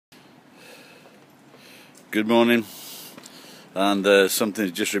Good morning, and something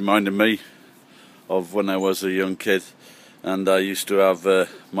just reminded me of when I was a young kid, and I used to have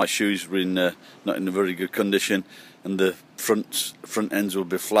my shoes were not in a very good condition, and the front ends would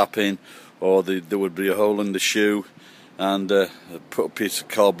be flapping, or there would be a hole in the shoe, and I put a piece of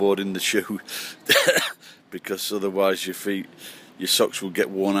cardboard in the shoe because otherwise your socks would get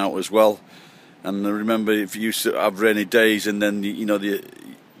worn out as well. And I remember if you used to have rainy days, and then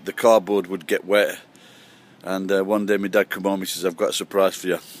the cardboard would get wet. And one day my dad come home, he says, "I've got a surprise for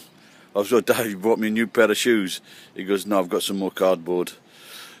you." I was like, "Dad, you bought me a new pair of shoes?" He goes, "No, I've got some more cardboard."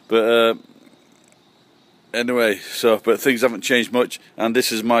 But anyway, but things haven't changed much, and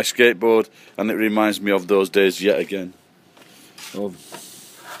this is my skateboard, and it reminds me of those days yet again. Oh,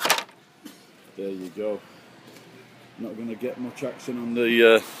 there you go. Not going to get much action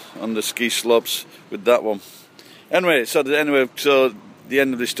on the ski slopes with that one. Anyway, so the end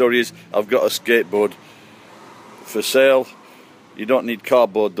of the story is I've got a skateboard for sale. You don't need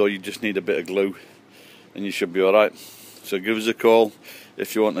cardboard though, you just need a bit of glue and you should be alright. So give us a call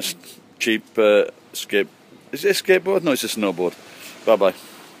if you want a cheap is it a skateboard? No, it's a snowboard. Bye bye.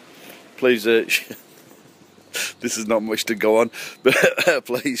 Please this is not much to go on, but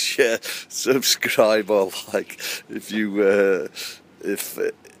please share, subscribe or like if you're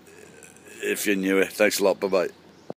new. Thanks a lot, bye bye.